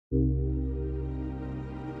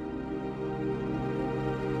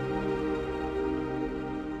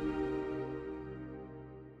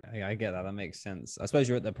I get that. That makes sense. I suppose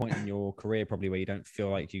you're at the point in your career probably where you don't feel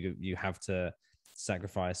like you have to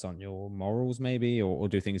sacrifice on your morals maybe, or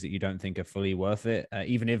do things that you don't think are fully worth it,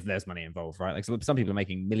 even if there's money involved, right? Like some people are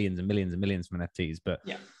making millions and millions and millions from NFTs, but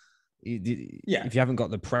yeah, if you haven't got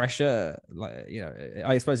the pressure, like,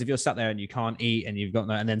 I suppose if you're sat there and you can't eat and you've got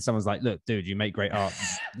no, and then someone's like, look, dude, you make great art,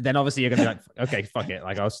 then obviously you're gonna be like, okay, fuck it,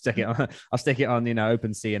 like I'll stick it on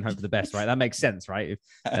OpenSea and hope for the best, right? That makes sense, right?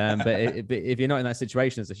 But if you're not in that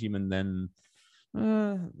situation as a human, then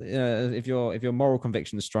if your moral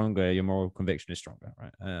conviction is stronger, your moral conviction is stronger,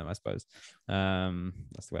 right? I suppose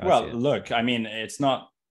that's the way I see it. Look, I mean, it's not,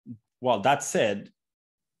 well, that said,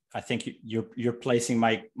 I think you're placing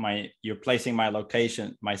my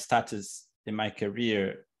location, my status in my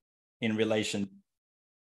career in relation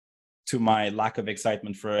to my lack of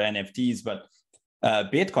excitement for NFTs. But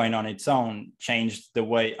Bitcoin on its own changed the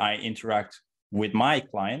way I interact with my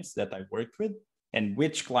clients that I worked with, and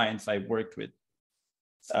which clients I work with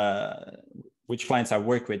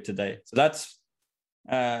today. So that's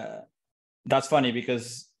funny,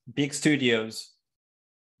 because big studios,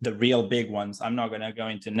 the real big ones, I'm not going to go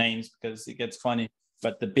into names because it gets funny,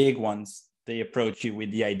 but the big ones, they approach you with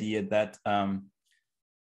the idea that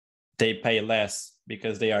they pay less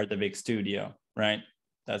because they are the big studio, right?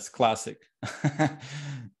 That's classic.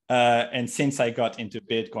 And since I got into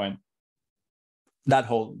Bitcoin, that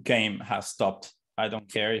whole game has stopped. I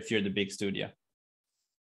don't care if you're the big studio.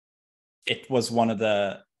 It was one of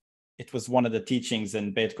the teachings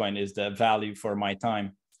in Bitcoin is the value for my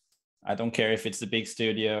time. I don't care if it's the big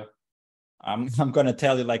studio. I'm going to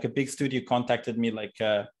tell you, like, a big studio contacted me like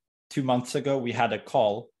 2 months ago. We had a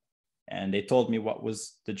call and they told me what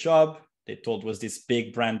was the job. They told was this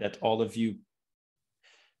big brand that all of you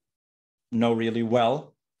know really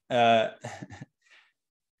well. They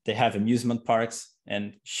have amusement parks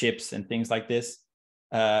and ships and things like this.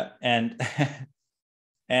 And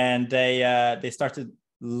and they started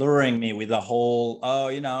luring me with the whole,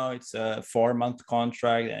 it's a 4-month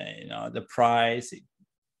contract, the price,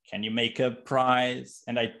 can you make a price?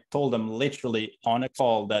 And I told them literally on a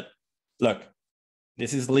call that, look,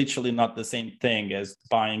 this is literally not the same thing as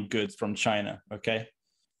buying goods from China, okay?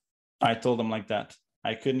 I told them like that.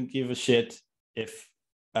 I couldn't give a shit if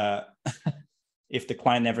if the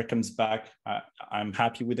client never comes back. I'm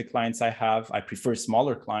happy with the clients I have. I prefer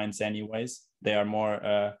smaller clients anyways. They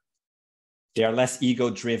are less ego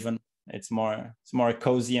driven. It's more a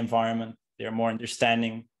cozy environment. They're more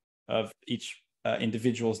understanding of each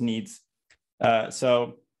individual's needs.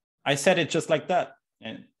 So I said it just like that.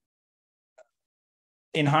 And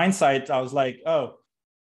in hindsight, I was like, oh,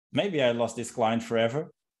 maybe I lost this client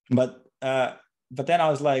forever. But then I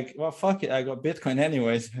was like, well, fuck it. I got Bitcoin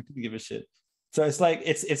anyways. I couldn't give a shit. So it's like,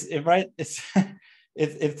 it's right. It's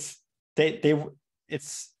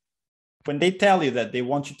when they tell you that they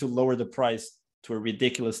want you to lower the price to a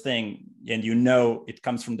ridiculous thing, and it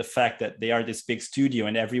comes from the fact that they are this big studio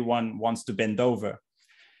and everyone wants to bend over,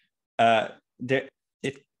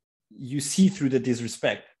 you see through the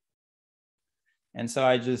disrespect. And so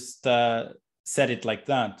I just said it like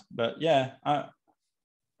that. But yeah, I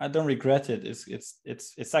don't regret it.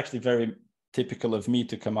 It's actually very typical of me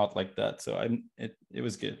to come out like that. So it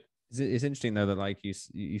was good. It's interesting though that like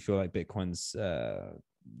you feel like Bitcoin's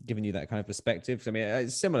giving you that kind of perspective. I mean,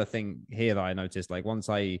 it's a similar thing here that I noticed. Like once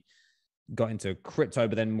I got into crypto,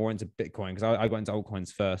 but then more into Bitcoin, because I got into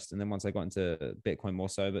altcoins first, and then once I got into Bitcoin more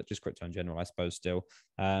so, but just crypto in general, I suppose still.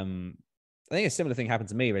 I think a similar thing happened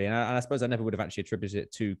to me, really. And I suppose I never would have actually attributed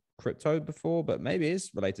it to crypto before, but maybe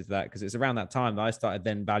it's related to that, because it's around that time that I started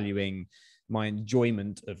then valuing my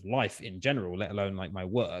enjoyment of life in general, let alone like my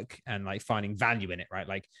work, and like finding value in it, right?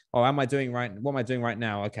 Like, oh, what am I doing right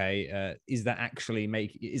now? Okay, is actually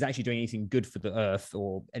doing anything good for the earth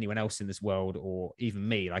or anyone else in this world, or even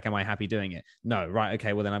me? Like, am I happy doing it? No, right?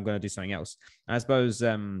 Okay, well then I'm going to do something else. And I suppose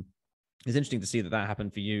it's interesting to see that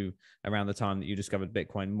happened for you around the time that you discovered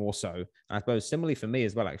Bitcoin more so. And I suppose similarly for me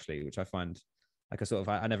as well, actually, which I find like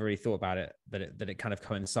I never really thought about it, that it kind of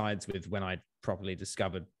coincides with when I properly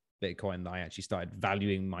discovered Bitcoin, that I actually started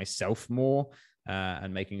valuing myself more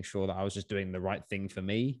and making sure that I was just doing the right thing for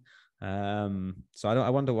me. So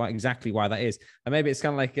I wonder exactly why that is. And maybe it's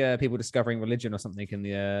kind of like people discovering religion or something in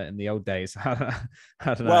the old days. I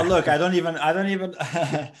don't know. Well, look, I don't even I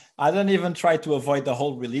don't even try to avoid the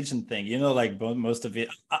whole religion thing. Like most of it,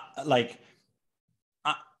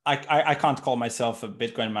 I can't call myself a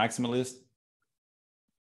Bitcoin maximalist.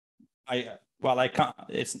 I can't.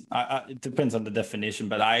 It depends on the definition,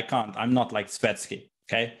 but I can't. I'm not like Svetsky.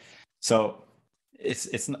 Okay, so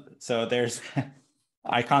it's not. So there's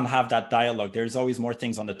I can't have that dialogue. There's always more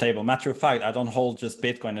things on the table. Matter of fact, I don't hold just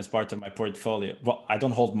Bitcoin as part of my portfolio. Well, I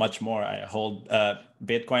don't hold much more. I hold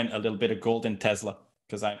Bitcoin, a little bit of gold, in Tesla,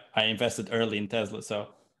 because I invested early in Tesla. So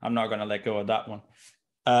I'm not going to let go of that one.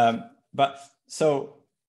 But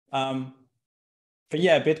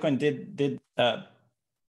yeah, Bitcoin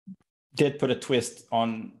did put a twist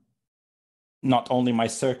on not only my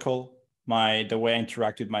circle, the way I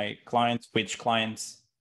interact with my clients, which clients,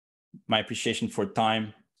 my appreciation for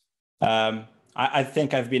time. I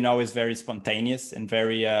think I've been always very spontaneous and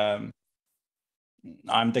very, I'm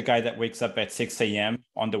the guy that wakes up at 6 a.m.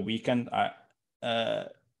 on the weekend. I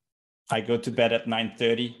go to bed at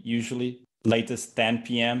 9:30, usually, latest 10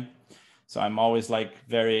 p.m. So I'm always like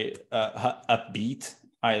very upbeat.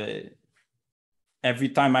 Every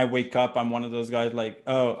time I wake up, I'm one of those guys like,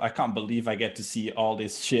 oh, I can't believe I get to see all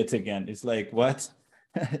this shit again. It's like, what?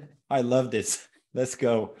 I love this. Let's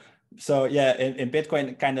go. So yeah, in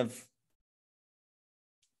Bitcoin kind of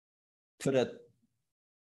put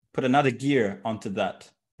another gear onto that,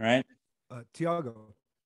 right? Tiago,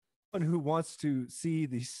 someone who wants to see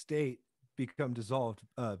the state become dissolved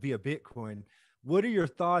via Bitcoin, what are your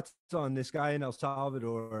thoughts on this guy in El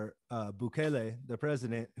Salvador, Bukele, the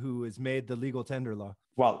president, who has made the legal tender law?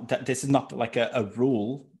 Well, this is not like a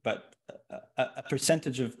rule, but a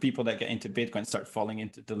percentage of people that get into Bitcoin start falling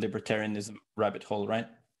into the libertarianism rabbit hole, right?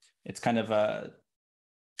 It's kind of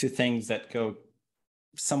two things that go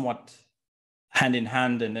somewhat hand in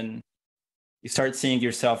hand, and then you start seeing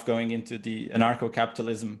yourself going into the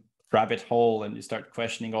anarcho-capitalism rabbit hole, and you start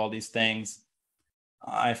questioning all these things.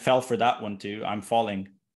 I fell for that one too. I'm falling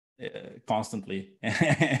constantly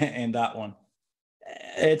in that one.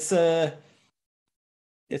 It's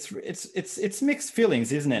mixed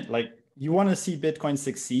feelings, isn't it? Like, you want to see Bitcoin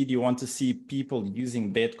succeed. You want to see people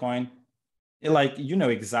using Bitcoin. Like, you know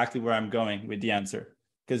exactly where I'm going with the answer,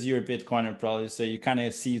 because you're a Bitcoiner probably, so you kind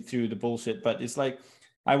of see through the bullshit. But it's like,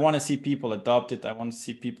 I want to see people adopt it. I want to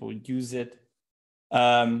see people use it.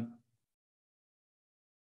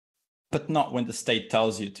 But not when the state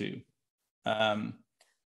tells you to.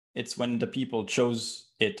 It's when the people chose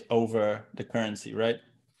it over the currency, right?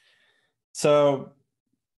 So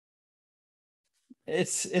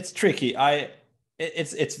it's tricky.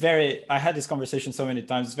 It's very, I had this conversation so many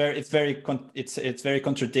times. It's very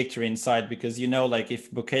contradictory inside, because, you know, like,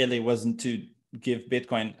 if Bukele wasn't to give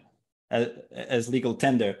Bitcoin as legal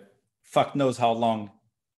tender, fuck knows how long,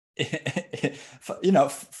 you know,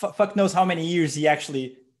 fuck knows how many years he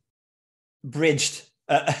actually bridged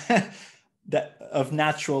that of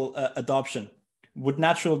natural adoption. Would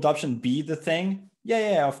natural adoption be the thing?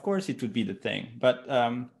 Yeah, of course it would be the thing. But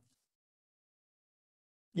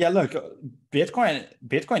yeah, look,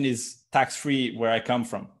 Bitcoin is tax-free where I come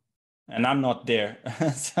from, and I'm not there.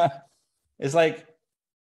 So it's like,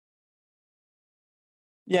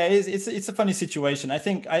 yeah, it's a funny situation. I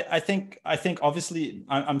think obviously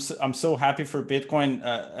I'm so happy for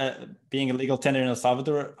Bitcoin being a legal tender in El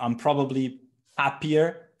Salvador. I'm probably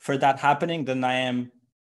happier for that happening than I am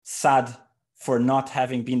sad for not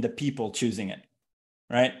having been the people choosing it,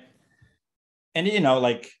 right? And, you know,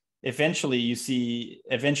 like, eventually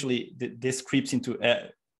this creeps into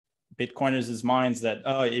Bitcoiners' minds that,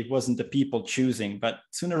 oh, it wasn't the people choosing, but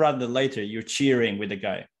sooner rather than later, you're cheering with the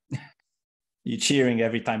guy. You're cheering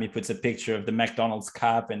every time he puts a picture of the McDonald's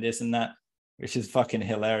cap and this and that, which is fucking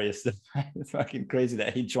hilarious. It's fucking crazy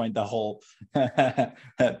that he joined the whole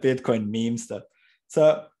Bitcoin meme stuff.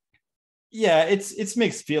 So yeah, it's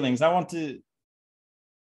mixed feelings. I'm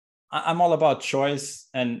all about choice,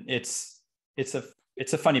 and it's a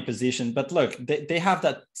funny position. But look, they have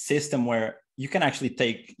that system where you can actually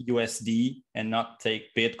take USD and not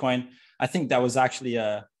take Bitcoin. I think that was actually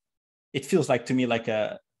it feels like to me like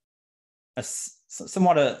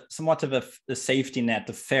somewhat of a safety net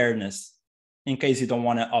of fairness, in case you don't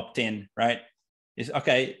want to opt in, right? It's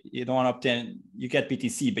okay, you don't want to opt in, you get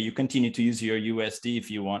BTC, but you continue to use your USD if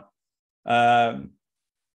you want.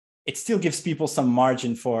 It still gives people some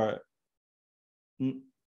margin for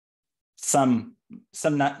some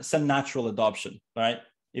natural adoption, right?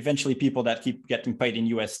 Eventually, people that keep getting paid in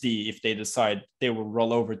USD, if they decide, they will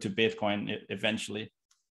roll over to Bitcoin eventually,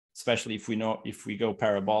 especially if we go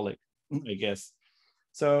parabolic, I guess.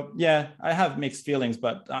 So yeah, I have mixed feelings,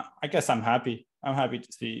 but I guess I'm happy. I'm happy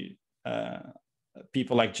to see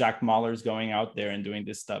people like Jack Mallers going out there and doing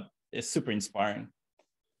this stuff. It's super inspiring.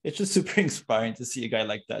 It's just super inspiring to see a guy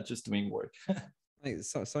like that just doing work. Like,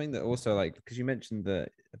 something that also, like, because you mentioned that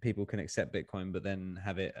people can accept Bitcoin, but then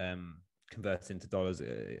have it convert into dollars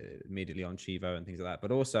immediately on Chivo and things like that.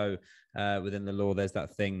 But also within the law, there's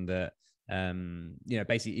that thing that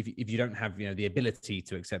basically if you don't have, the ability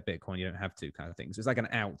to accept Bitcoin, you don't have to, kind of thing. So it's like an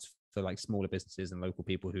out for like smaller businesses and local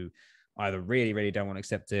people who either really, really don't want to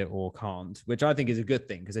accept it or can't, which I think is a good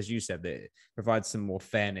thing, because as you said, it provides some more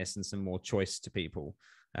fairness and some more choice to people.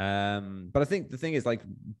 But I think the thing is, like,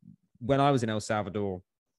 when I was in El Salvador,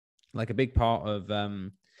 like a big part of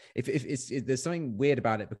if there's something weird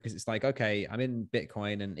about it, because it's like, okay, I'm in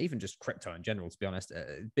Bitcoin and even just crypto in general, to be honest,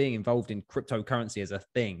 being involved in cryptocurrency as a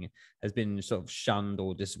thing has been sort of shunned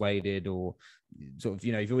or dissuaded, or sort of,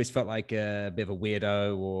 you've always felt like a bit of a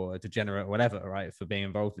weirdo or a degenerate or whatever, right, for being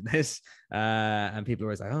involved in this. And people are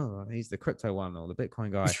always like, oh, he's the crypto one or the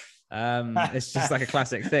Bitcoin guy. It's just like a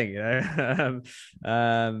classic thing,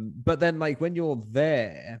 but then, like, when you're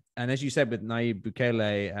there, and as you said with Nayib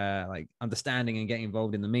Bukele, like understanding and getting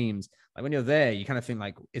involved in the memes, like when you're there, you kind of think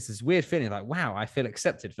like, it's this weird feeling like, wow, I feel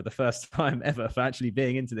accepted for the first time ever for actually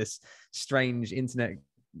being into this strange internet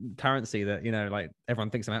currency that, like everyone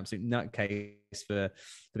thinks I'm an absolute nutcase for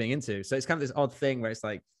being into. So it's kind of this odd thing where it's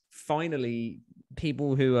like, finally,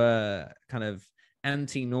 people who are kind of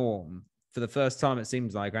anti-norm, for the first time, it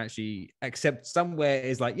seems like, actually accept somewhere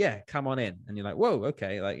is like, yeah, come on in. And you're like, whoa,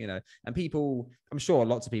 okay. Like, and people, I'm sure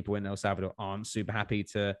lots of people in El Salvador aren't super happy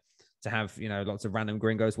to have, lots of random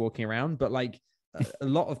gringos walking around. But like, a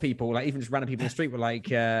lot of people, like even just random people in the street, were like,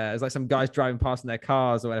 there's like some guys driving past in their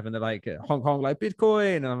cars or whatever, and they're like, honk honk, like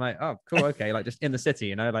Bitcoin, and I'm like, oh cool, okay, like just in the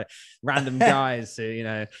city, like random guys who,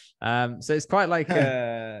 so it's quite like,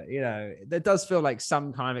 there does feel like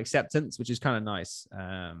some kind of acceptance, which is kind of nice.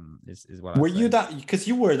 Is what. Were you that? Because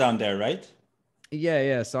you were down there, right?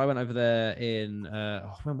 Yeah. So I went over there in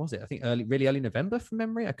when was it? I think really early November from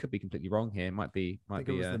memory. I could be completely wrong here. It might be. It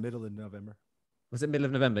was the middle of November. Was it middle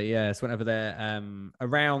of November? Yeah. So went over there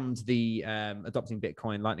around the Adopting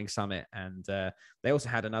Bitcoin Lightning Summit, and they also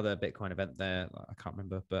had another Bitcoin event there. I can't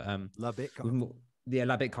remember, but La BitConf.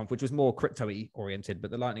 La BitConf, which was more crypto-y oriented,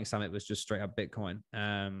 but the Lightning Summit was just straight up Bitcoin.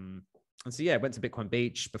 And so went to Bitcoin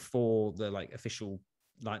Beach before the like official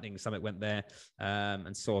Lightning Summit went there,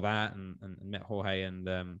 and saw that and met Jorge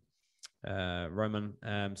and Roman.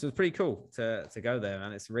 So it was pretty cool to go there,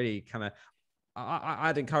 and it's really kind of.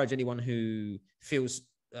 I'd encourage anyone who feels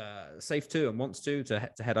safe to and wants to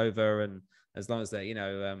head over, and as long as they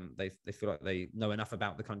they feel like they know enough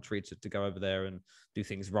about the country to go over there and do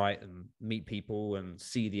things right and meet people and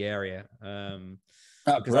see the area.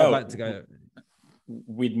 Because I'd like to go.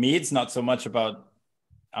 With me, it's not so much about.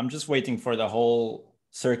 I'm just waiting for the whole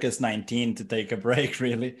Circus 19 to take a break,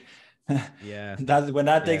 really. Yeah. When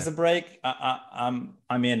that takes a break, I'm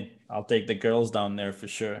in. I'll take the girls down there for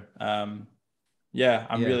sure. I'm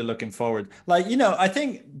really looking forward. Like, I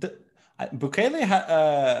think Bukele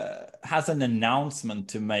has an announcement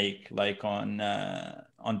to make, like on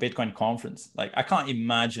Bitcoin conference. Like, I can't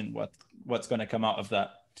imagine what's going to come out of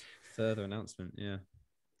that. Further announcement, yeah.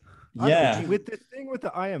 With this thing with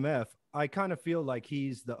the IMF, I kind of feel like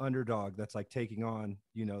he's the underdog that's like taking on,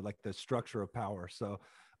 like the structure of power. So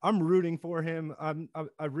I'm rooting for him.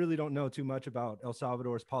 I really don't know too much about El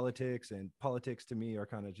Salvador's politics, and politics to me are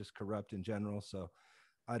kind of just corrupt in general. So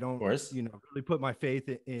I don't, really put my faith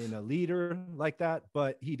in a leader like that.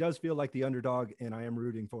 But he does feel like the underdog, and I am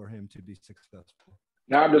rooting for him to be successful.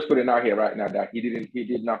 Now I'm just putting out here right now that he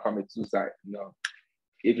did not commit suicide.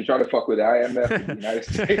 If you try to fuck with the IMF in the United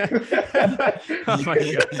States. Oh my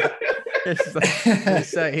God. It's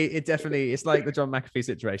like the John McAfee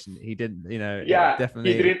situation. He didn't,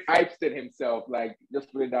 definitely. He didn't Epstein himself. Like,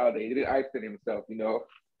 just put it out there. He didn't Epstein himself,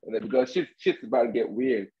 because shit's about to get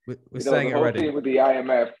weird. We're saying it already. Thing with the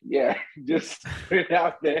IMF, just put it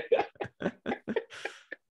out there.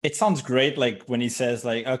 It sounds great, like when he says,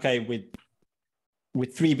 like, okay, with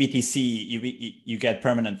 3 BTC, you get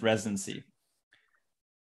permanent residency.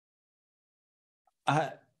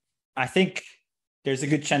 I think there's a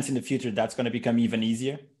good chance in the future that's going to become even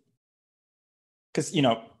easier. Because,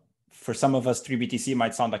 for some of us, 3 BTC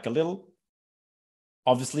might sound like a little.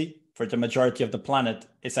 Obviously, for the majority of the planet,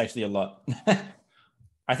 it's actually a lot.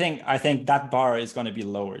 I think that bar is going to be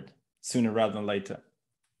lowered sooner rather than later.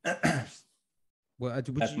 Well,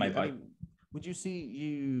 that's my vibe. Would you see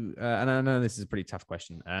you? And I know this is a pretty tough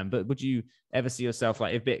question, but would you ever see yourself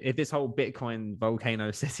like if this whole Bitcoin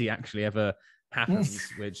volcano city actually ever happens,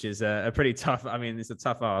 which is a pretty tough. I mean, it's a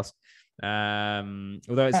tough ask.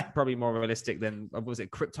 Although it's probably more realistic than, was it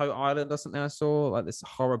Crypto Island or something I saw? Like this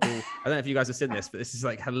horrible, I don't know if you guys have seen this, but this is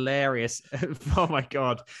like hilarious. Oh my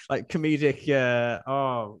God. Like comedic,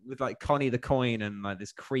 with like Connie the coin and like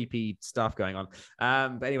this creepy stuff going on.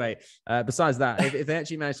 But anyway, besides that, if they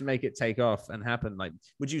actually manage to make it take off and happen, like,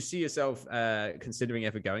 would you see yourself considering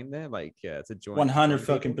ever going there? Like to join?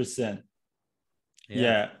 100%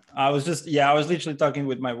 Yeah. I was literally talking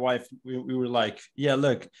with my wife. We were like, yeah,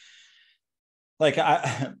 look, like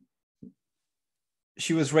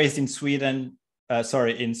she was raised in Sweden.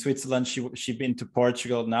 In Switzerland. She been to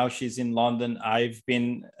Portugal. Now she's in London. I've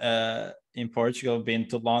been in Portugal, been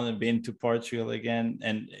to London, been to Portugal again.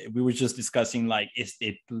 And we were just discussing like,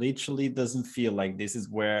 it literally doesn't feel like this is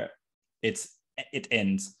where it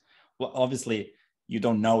ends. Well, obviously you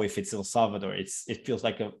don't know if it's El Salvador. It feels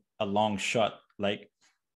like a long shot. Like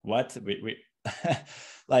what? We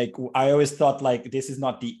like I always thought like this is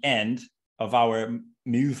not the end of our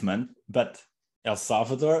movement, but El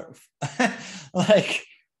Salvador, like,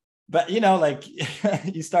 but you know, like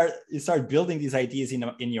you start building these ideas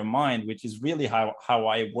in your mind, which is really how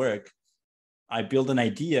I work. I build an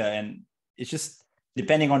idea, and it's just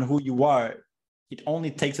depending on who you are, it only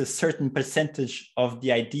takes a certain percentage of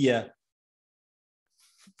the idea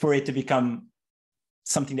for it to become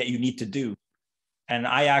something that you need to do. And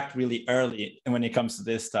I act really early when it comes to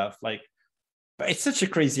this stuff, like. But it's such a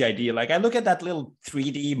crazy idea. Like I look at that little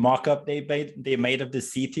 3D mock-up they made of the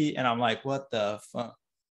city, and I'm like, what the fuck,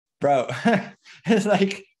 bro? It's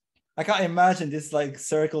like I can't imagine this like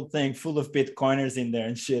circle thing full of Bitcoiners in there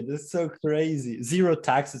and shit. It's so crazy. Zero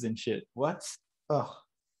taxes and shit. What? Oh,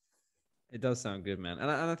 it does sound good, man. And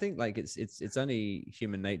I think like it's only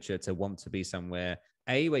human nature to want to be somewhere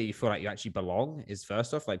where you feel like you actually belong. Is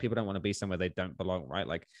first off, like people don't want to be somewhere they don't belong, right?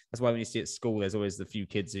 Like that's why when you see at school, there's always the few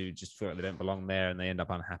kids who just feel like they don't belong there and they end up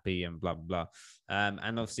unhappy and blah blah blah.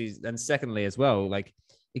 And obviously, and secondly as well, like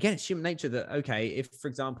again, it's human nature that okay, if for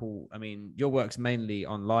example, I mean, your work's mainly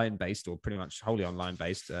online based or pretty much wholly online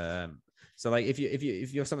based. So like if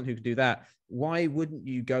you're someone who can do that, why wouldn't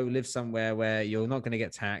you go live somewhere where you're not going to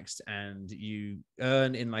get taxed and you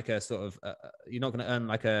earn in like a sort of you're not going to earn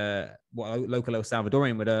like what a local El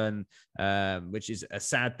Salvadorian would earn, which is a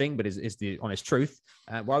sad thing, but is the honest truth.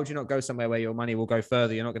 Why would you not go somewhere where your money will go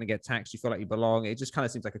further? You're not going to get taxed. You feel like you belong. It just kind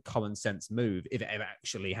of seems like a common sense move if it ever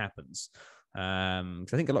actually happens.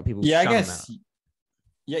 Because I think a lot of people. Yeah, I guess. That.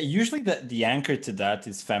 Yeah, usually the anchor to that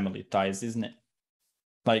is family ties, isn't it?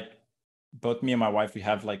 Like. Both me and my wife, we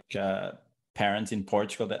have like parents in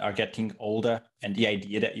Portugal that are getting older, and the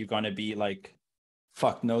idea that you're gonna be like,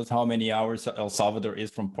 fuck knows how many hours El Salvador is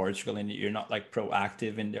from Portugal, and you're not like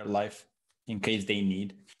proactive in their life in case they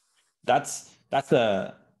need. That's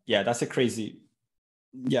a crazy,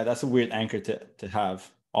 that's a weird anchor to have.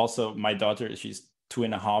 Also, my daughter, she's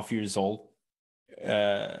 2.5 years old.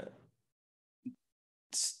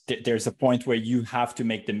 There's a point where you have to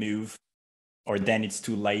make the move, or then it's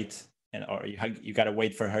too late. Or you got to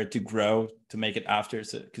wait for her to grow to make it after,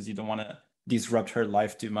 because you don't want to disrupt her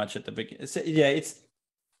life too much at the beginning. So, yeah, it's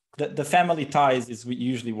the family ties is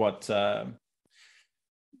usually what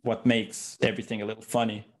makes everything a little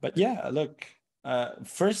funny. But yeah, look,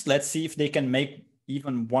 first let's see if they can make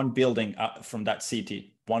even one building from that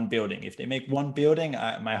city. One building. If they make one building,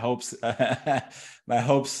 my hopes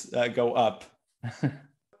go up.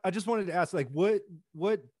 I just wanted to ask, like, what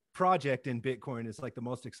project in Bitcoin is like the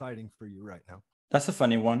most exciting for you right now? That's a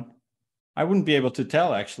funny one. I wouldn't be able to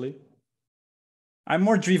tell, actually. I'm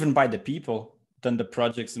more driven by the people than the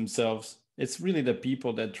projects themselves. It's really the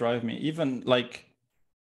people that drive me. Even like,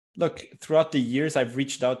 look, throughout the years, I've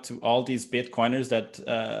reached out to all these Bitcoiners that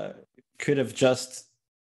could have just,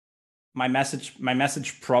 my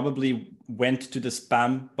message probably went to the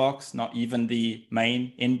spam box, not even the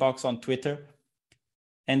main inbox on Twitter.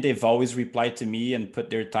 And they've always replied to me and put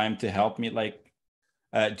their time to help me. Like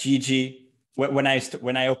Gigi, when I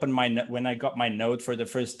got my node for the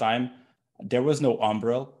first time, there was no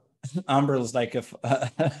Umbrel. Umbrel is like an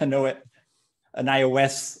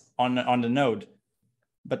iOS on the node.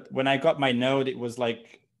 But when I got my node, it was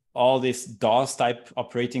like all this DOS type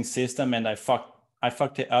operating system, and I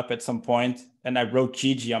fucked it up at some point. And I wrote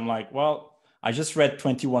Gigi. I'm like, well, I just read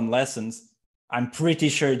 21 lessons. I'm pretty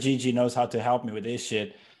sure Gigi knows how to help me with this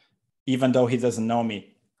shit, even though he doesn't know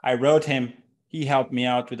me. I wrote him. He helped me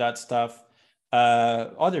out with that stuff.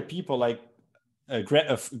 Other people like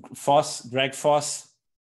Greg Foss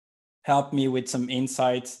helped me with some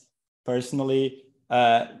insights personally.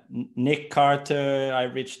 Nick Carter, I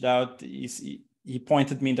reached out. He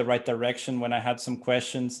pointed me in the right direction when I had some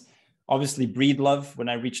questions. Obviously, Breedlove, when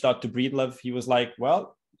I reached out to Breedlove, he was like,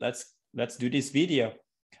 well, let's do this video.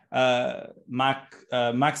 Max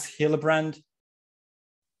Hillebrand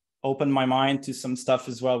opened my mind to some stuff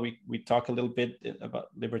as well. We talk a little bit about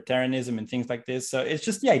libertarianism and things like this. So it's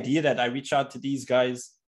just the idea that I reach out to these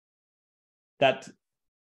guys that,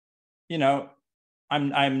 you know,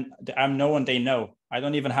 I'm no one they know. I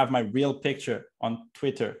don't even have my real picture on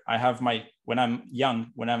Twitter. I have when I'm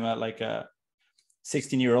young, when I'm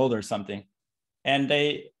 16-year-old or something, and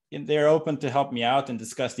they're open to help me out and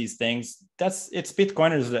discuss these things. It's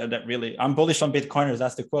Bitcoiners that really, I'm bullish on Bitcoiners.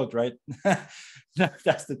 That's the quote, right?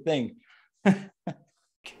 That's the thing.